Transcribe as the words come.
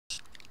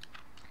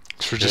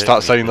Should we just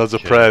start saying loads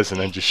of prayers and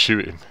then just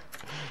shoot him?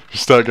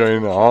 Just start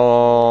going,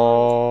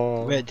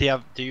 oh. Wait,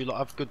 do you lot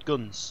have good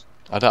guns?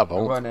 I don't have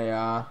One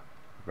AR.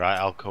 Right,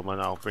 I'll come and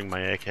I'll bring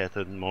my AK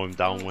to mow him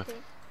down with.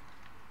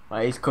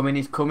 Right, he's coming,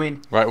 he's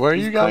coming. Right, where are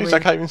He's you guys? coming. I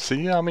can't even see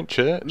you, I'm in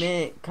church.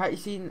 Mate, can't you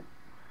see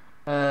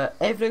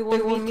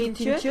everyone meet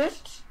in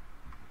church?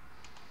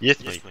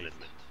 Yes, mate.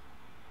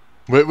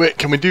 Wait,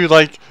 can we do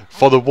like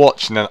for the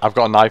watch and then I've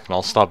got a knife and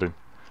I'll stab him.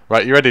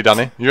 Right, you ready,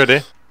 Danny? You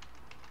ready?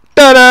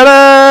 Da da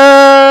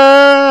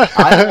da!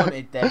 I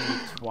wanted them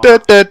Da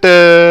to da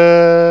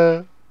da!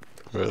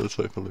 Right, let's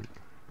wait for Luke.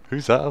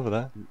 Who's that over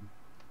there?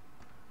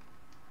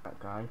 that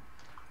guy.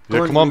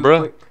 Yeah, come on,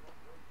 bro.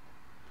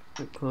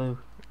 Quick clue.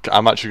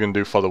 I'm actually gonna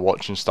do for the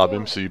watch and stab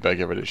him, so you better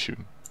get ready to shoot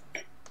him.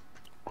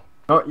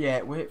 Not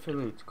yet, wait for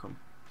Lou to come.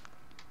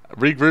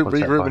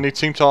 Regroup, we need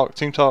team talk,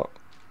 team talk.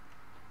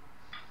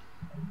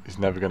 He's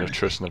never gonna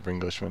trust another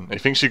Englishman. He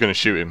thinks you're gonna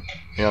shoot him.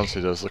 He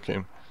honestly does, look at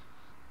him.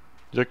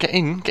 Get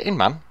in,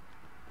 man.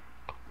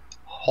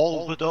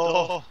 Hold the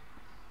door.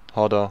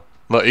 Hold on.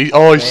 Look, he's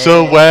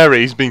so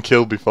wary, he's been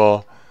killed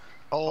before.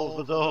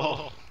 Hold the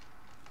door.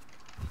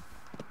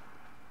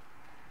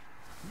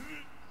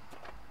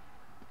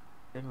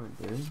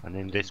 And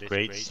in this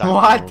great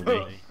What?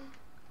 movie.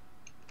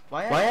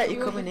 Why aren't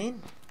you coming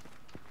in?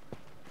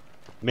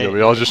 Yeah,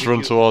 we all just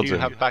run towards him.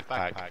 Have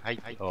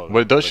backpack.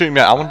 Wait, don't shoot me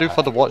yet. I want to do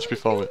for the watch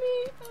before we...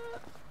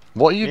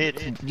 What are you...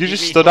 Mate, You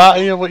just stood out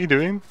here, what are you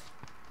doing?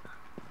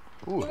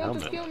 Ooh, You want to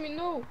helmet. kill me?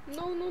 No.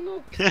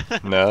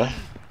 No.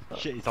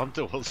 Shit, he's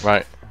onto us.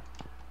 Right.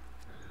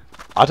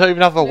 I don't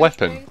even have a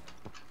Left weapon.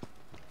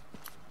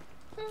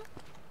 wing.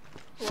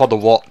 For the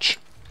watch.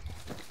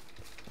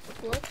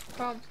 What?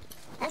 Come.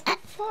 What the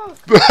fuck?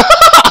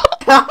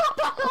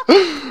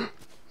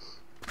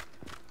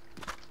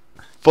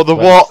 For the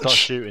Well, stop watch!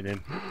 shooting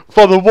him.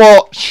 For the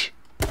watch!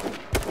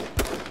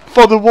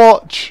 For the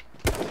watch!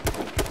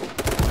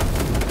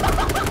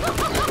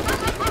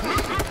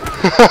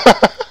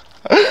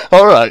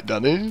 Alright,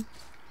 Danny.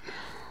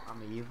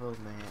 I'm evil,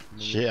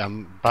 mate. Shit,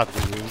 I'm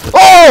badly wounded.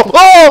 Oh!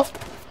 Oh!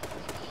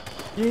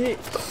 Shit.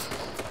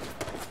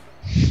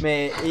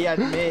 Mate, he had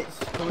mates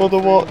coming For the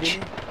through, watch.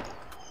 didn't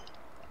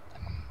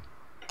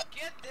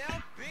Get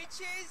down,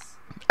 bitches!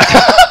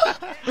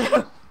 he?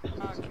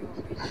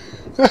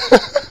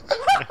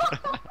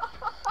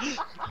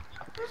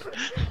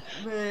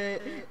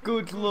 Mate,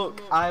 good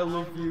luck. I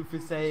love you for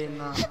saying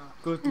that.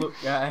 Good luck,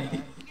 guy.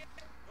 Okay,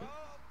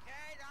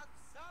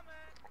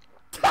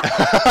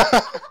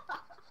 that's summer.